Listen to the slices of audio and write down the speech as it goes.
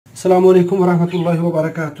Assalamu alaikum wa rahmatullahi wa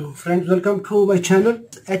barakatuh. Friends, welcome to my channel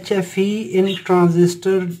hFE in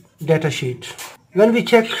transistor datasheet. When we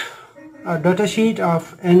check a datasheet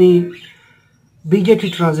of any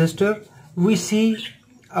BJT transistor, we see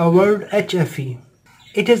a word hFE.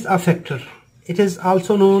 It is a factor. It is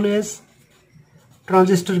also known as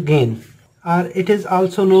transistor gain, or it is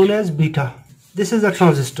also known as beta. This is a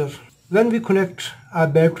transistor. When we connect a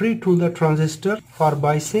battery to the transistor for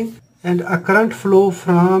biasing and a current flow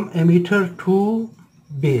from emitter to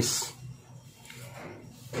base,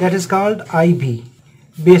 that is called IB,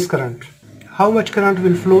 base current. How much current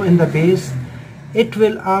will flow in the base? It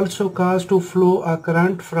will also cause to flow a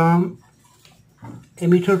current from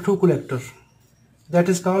emitter to collector. That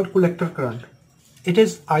is called collector current. It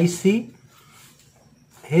is IC.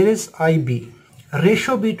 Here is IB.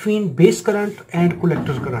 Ratio between base current and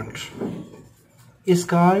collector current is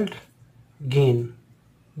called gain,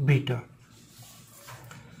 beta,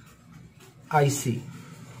 IC.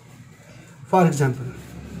 For example,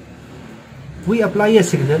 we apply a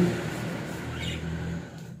signal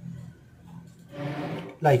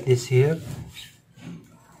like this here,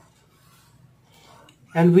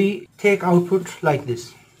 and we take output like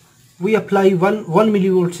this. We apply 1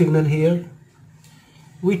 millivolt signal here.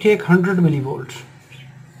 We take 100 millivolts.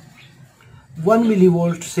 1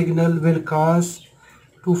 millivolt signal will cause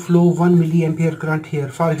to flow 1 milliampere current here,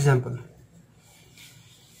 for example.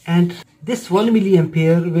 And this 1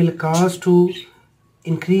 milliampere will cause to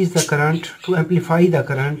increase the current, to amplify the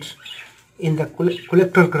current in the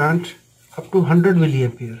collector current up to 100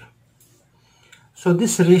 milliampere. So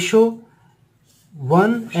this ratio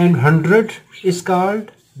 1 and 100 is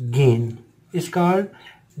called gain, is called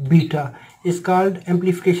beta, is called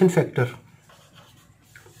amplification factor.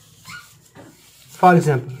 For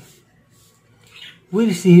example, we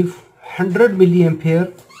receive 100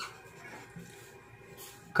 milliampere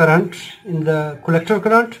current in the collector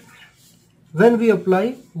current when we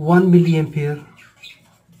apply 1 milliampere.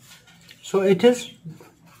 So it is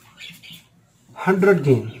 100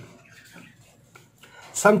 gain.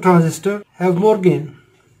 Some transistors have more gain,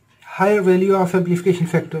 higher value of amplification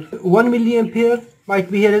factor. 1 milliampere might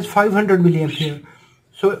be here as 500 milliampere.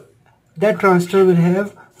 So that transistor will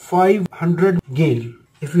have 500 gain.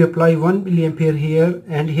 If we apply 1 milliampere here,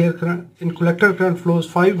 and here in collector current flows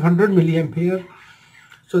 500 milliampere,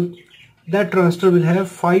 so that transistor will have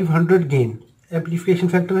 500 gain. Amplification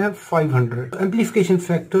factor will have 500. Amplification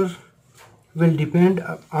factor will depend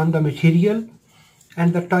on the material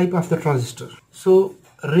and the type of the transistor. So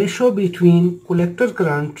ratio between collector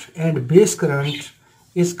current and base current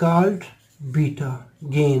is called beta,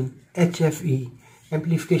 gain, hFE,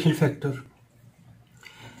 amplification factor.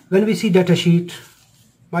 When we see data sheet,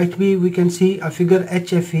 might be we can see a figure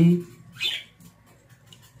hFE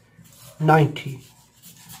 90.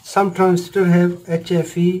 Some transistors have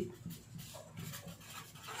hFE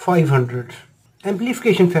 500.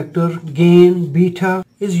 Amplification factor, gain, beta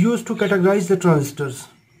is used to categorize the transistors.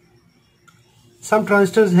 Some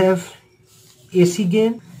transistors have AC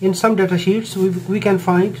gain. In some data sheets we can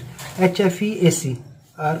find hFE AC,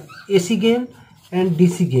 or AC gain and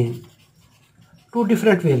DC gain, two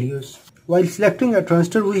different values. While selecting a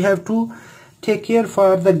transistor, we have to take care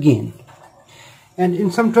for the gain. And in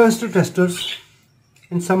some transistor testers,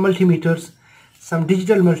 in some multimeters, some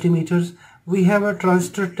digital multimeters, we have a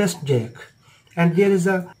transistor test jack, and there is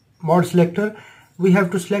a mod selector. We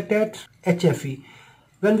have to select at hFE.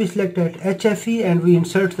 When we select at hFE and we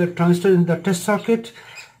insert the transistor in the test socket,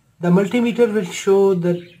 the multimeter will show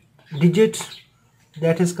the digit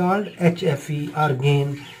that is called hFE, or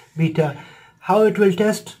gain, beta. How it will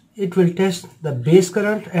test? It will test the base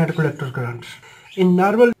current and collector current. In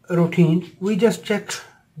normal routine, we just check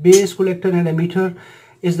base, collector and emitter.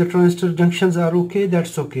 Is the transistor junctions are okay?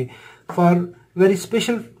 That's okay. For very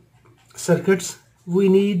special circuits, we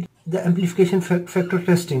need the amplification factor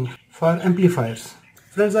testing for amplifiers.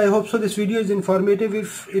 Friends, I hope so this video is informative.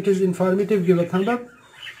 If it is informative, give a thumb up.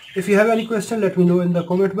 If you have any question, let me know in the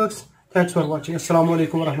comment box. Thanks for watching. Assalamu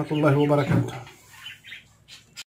alaikum wa rahmatullahi wa barakatuh.